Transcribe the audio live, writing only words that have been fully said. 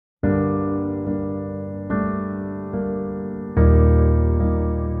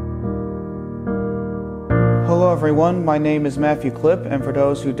everyone, my name is Matthew Clipp, and for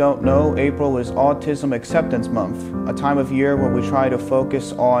those who don't know, April is Autism Acceptance Month, a time of year where we try to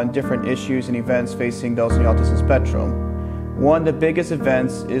focus on different issues and events facing those on the autism spectrum. One of the biggest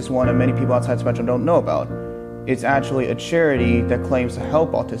events is one that many people outside the spectrum don't know about. It's actually a charity that claims to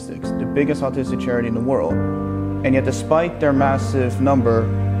help autistics, the biggest autistic charity in the world. And yet despite their massive number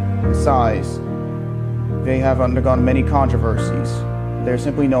and size, they have undergone many controversies. They're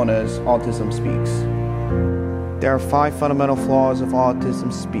simply known as Autism Speaks. There are 5 fundamental flaws of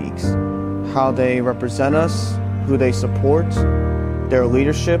Autism Speaks: how they represent us, who they support, their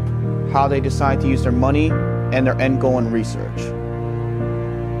leadership, how they decide to use their money, and their end goal in research.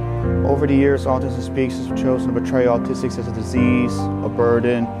 Over the years, Autism Speaks has chosen to portray autistics as a disease, a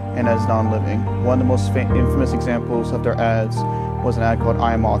burden, and as non-living. One of the most infamous examples of their ads was an ad called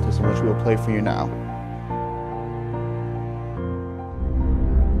I Am Autism, which we will play for you now.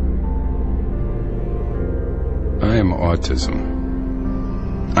 I am autism.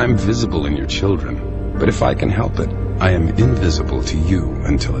 I'm visible in your children, but if I can help it, I am invisible to you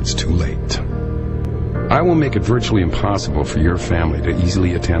until it's too late. I will make it virtually impossible for your family to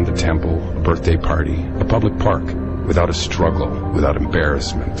easily attend a temple, a birthday party, a public park, without a struggle, without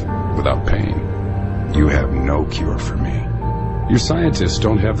embarrassment, without pain. You have no cure for me. Your scientists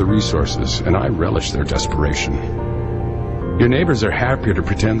don't have the resources, and I relish their desperation. Your neighbors are happier to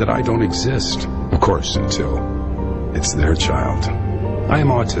pretend that I don't exist, of course, until it's their child. I am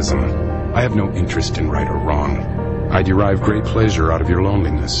autism. I have no interest in right or wrong. I derive great pleasure out of your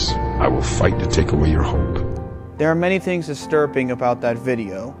loneliness. I will fight to take away your hope. There are many things disturbing about that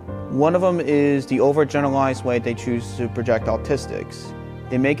video. One of them is the overgeneralized way they choose to project autistics.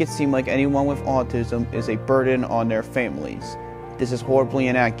 They make it seem like anyone with autism is a burden on their families. This is horribly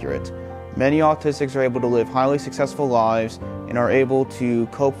inaccurate. Many autistics are able to live highly successful lives and are able to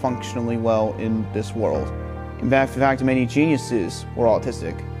cope functionally well in this world. In fact, many geniuses were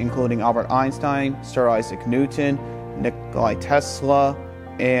autistic, including Albert Einstein, Sir Isaac Newton, Nikola Tesla,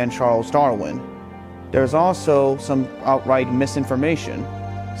 and Charles Darwin. There's also some outright misinformation,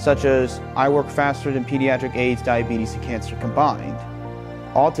 such as, I work faster than pediatric AIDS, diabetes, and cancer combined.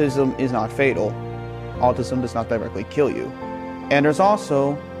 Autism is not fatal. Autism does not directly kill you. And there's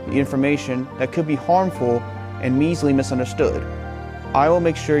also the information that could be harmful and measly misunderstood. I will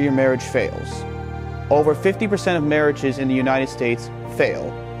make sure your marriage fails. Over 50% of marriages in the United States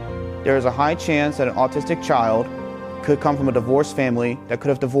fail. There is a high chance that an autistic child could come from a divorced family that could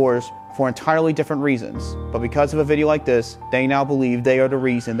have divorced for entirely different reasons. But because of a video like this, they now believe they are the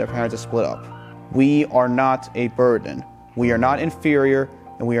reason their parents are split up. We are not a burden. We are not inferior,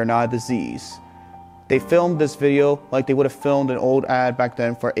 and we are not a disease. They filmed this video like they would have filmed an old ad back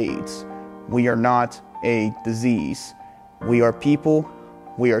then for AIDS. We are not a disease. We are people,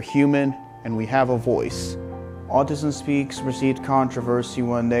 we are human, and we have a voice. Autism Speaks received controversy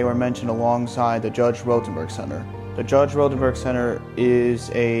when they were mentioned alongside the Judge Rotenberg Center. The Judge Rotenberg Center is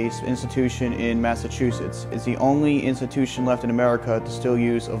an institution in Massachusetts. It's the only institution left in America to still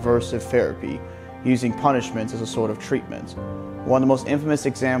use aversive therapy, using punishments as a sort of treatment. One of the most infamous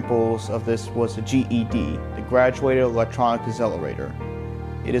examples of this was the GED, the Graduated Electronic Decelerator.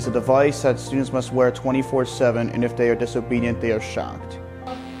 It is a device that students must wear 24/7, and if they are disobedient, they are shocked.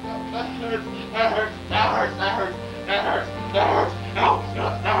 That hurts.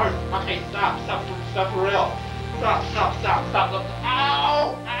 Okay, stop for real. Stop.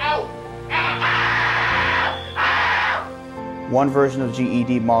 Ow! One version of the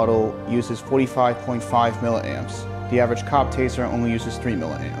GED model uses 45.5 milliamps. The average cop taser only uses 3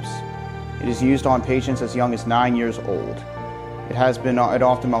 milliamps. It is used on patients as young as 9 years old. It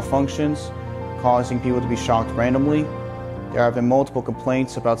often malfunctions, causing people to be shocked randomly. There have been multiple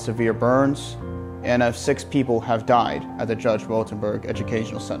complaints about severe burns, and 6 people have died at the Judge Rotenberg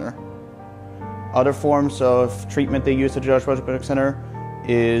Educational Center. Other forms of treatment they use at the Judge Rotenberg Center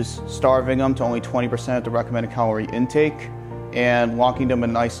is starving them to only 20% of the recommended calorie intake and locking them in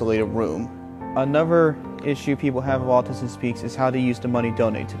an isolated room. Another issue people have with Autism Speaks is how to use the money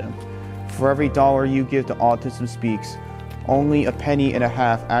donated to them. For every dollar you give to Autism Speaks, only a penny and a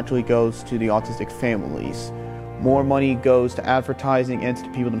half actually goes to the autistic families. More money goes to advertising and to the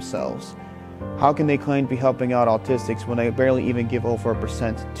people themselves. How can they claim to be helping out autistics when they barely even give over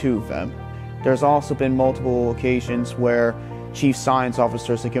 1% to them? There's also been multiple occasions where chief science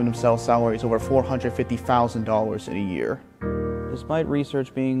officers have given themselves salaries over $450,000 in a year. Despite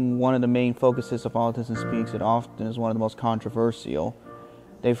research being one of the main focuses of Autism Speaks, it often is one of the most controversial.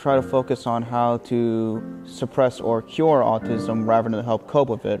 They've tried to focus on how to suppress or cure autism rather than help cope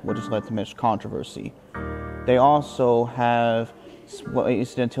with it, which has led to much controversy. They also have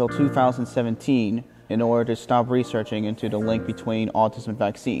waited until 2017 in order to stop researching into the link between autism and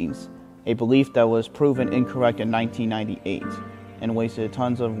vaccines, a belief that was proven incorrect in 1998 and wasted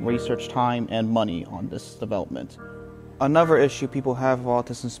tons of research time and money on this development. Another issue people have with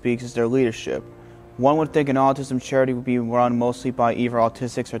Autism Speaks is their leadership. One would think an autism charity would be run mostly by either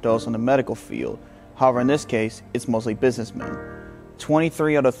autistics or those in the medical field. However, in this case, it's mostly businessmen.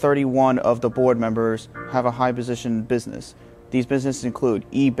 23 out of 31 of the board members have a high position in business. These businesses include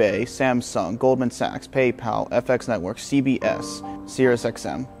eBay, Samsung, Goldman Sachs, PayPal, FX Networks, CBS,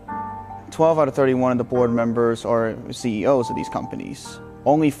 SiriusXM. 12 out of 31 of the board members are CEOs of these companies.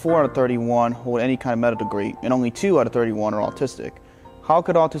 Only 4 out of 31 hold any kind of medical degree, and only 2 out of 31 are autistic. How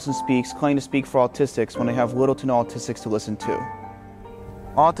could Autism Speaks claim to speak for autistics when they have little to no autistics to listen to?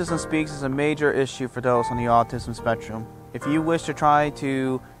 Autism Speaks is a major issue for those on the autism spectrum. If you wish to try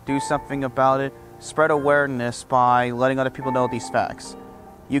to do something about it, spread awareness by letting other people know these facts.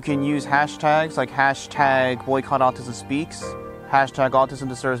 You can use hashtags like hashtag boycott autism speaks, hashtag autism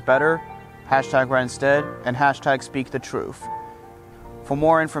deserves better, hashtag red instead, and hashtag speak the truth. For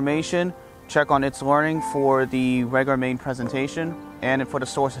more information, check on It's Learning for the regular main presentation and for the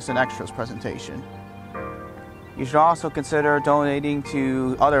Sources and Extras presentation. You should also consider donating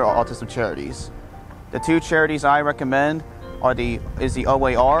to other autism charities. The two charities I recommend is the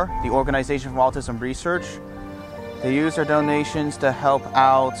OAR, the Organization for Autism Research. They use their donations to help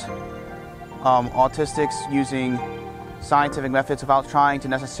out autistics using scientific methods without trying to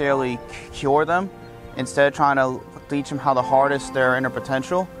necessarily cure them, instead trying to teach them how to harness their inner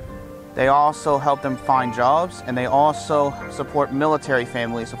potential. They also help them find jobs, and they also support military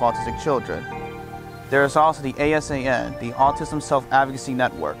families of autistic children. There is also the ASAN, the Autism Self-Advocacy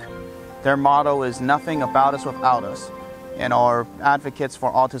Network. Their motto is "Nothing about us without us," and are advocates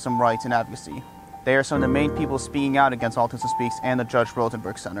for autism rights and advocacy. They are some of the main people speaking out against Autism Speaks and the Judge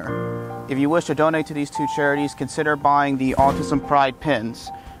Rotenberg Center. If you wish to donate to these two charities, consider buying the Autism Pride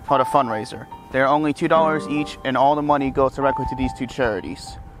pins for the fundraiser. They are only $2 each, and all the money goes directly to these two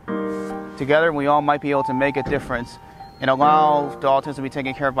charities. Together, we all might be able to make a difference and allow the autism to be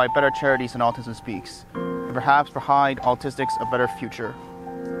taken care of by better charities than Autism Speaks, and perhaps provide autistics a better future.